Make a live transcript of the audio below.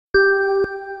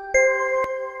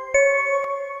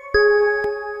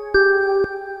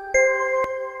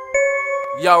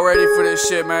Y'all ready for this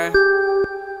shit, man?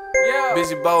 Yeah.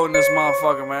 BiziBoat in this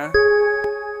motherfucker, man.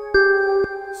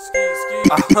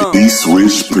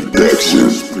 DSwish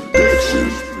Productions. You know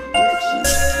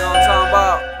what I'm talking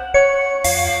about?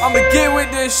 I'ma get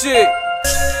with this shit.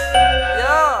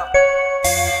 Yeah.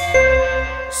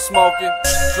 Smoking,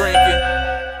 drinking.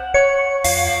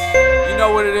 You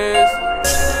know what it is.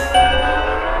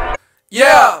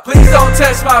 Yeah, please don't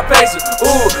test my patience.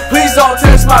 Ooh, please don't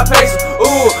test my patience.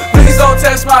 Ooh, please don't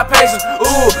test my patience.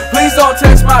 Ooh, please don't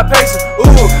test my patience.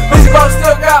 Ooh, BiziBoat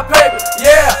still got paper.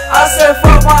 Yeah, I said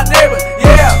fuck my neighbor.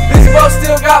 Yeah, BiziBoat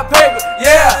still got paper.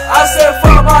 Yeah, I said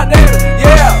fuck my neighbor.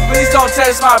 Yeah, please don't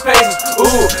test my patience.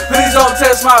 Ooh, please don't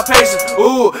test my patience.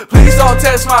 Ooh, please don't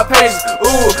test my patience.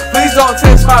 Ooh, please don't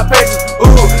test my patience.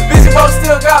 Ooh, BiziBoat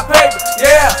still got paper.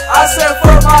 Yeah, I said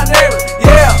fuck my neighbor.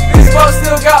 Yeah, BiziBoat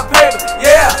still got paper.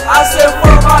 Yeah, I said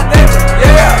fuck my neighbor.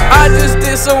 Yeah, I just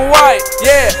did some white.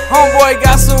 Yeah, homeboy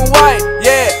got some white.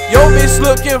 Yeah, yo bitch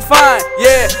looking fine.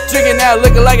 Yeah, drinking that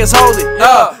liquor like it's holy.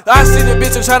 I see the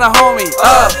bitch tryna hold me.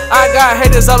 I got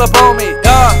haters all up on me.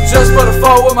 Just for the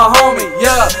phone with my homie.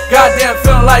 Yeah, goddamn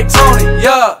feeling like Tony.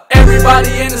 Yeah,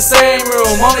 everybody in the same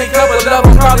room. Only couple of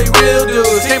them probably real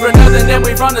dudes. Ain't for nothing that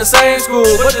we from the same school,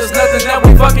 but there's nothing that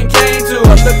we fucking came to.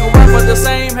 I look around for the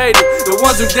same haters, the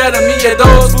ones who dead at me are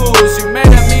those fools. You mad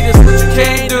at me, this what you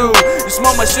can't do. You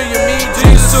smoke my shit, you meet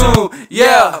Jesus soon.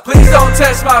 Yeah, please don't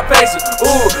test my patience.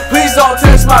 Ooh, please don't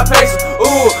test my patience.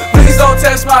 Ooh, please don't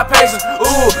test my patience.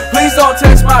 Ooh, please don't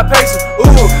test my patience.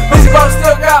 Ooh, BiziBoat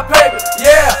still got paper.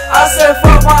 Yeah, I said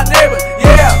fuck my neighbor.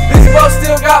 Yeah, BiziBoat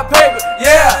still got paper.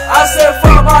 Yeah, I said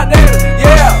fuck my neighbor.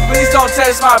 Yeah, please don't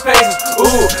test my patience.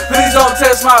 Ooh, please don't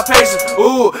test my patience.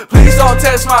 Ooh, please don't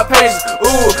test my patience.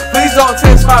 Ooh, please don't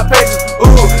test my patience.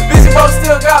 Ooh, BiziBoat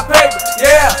still got paper.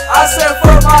 Yeah, I said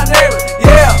fuck my neighbor.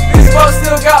 Yeah, BiziBoat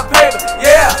still got paper.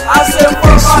 Yeah, I said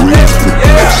fuck my neighbor.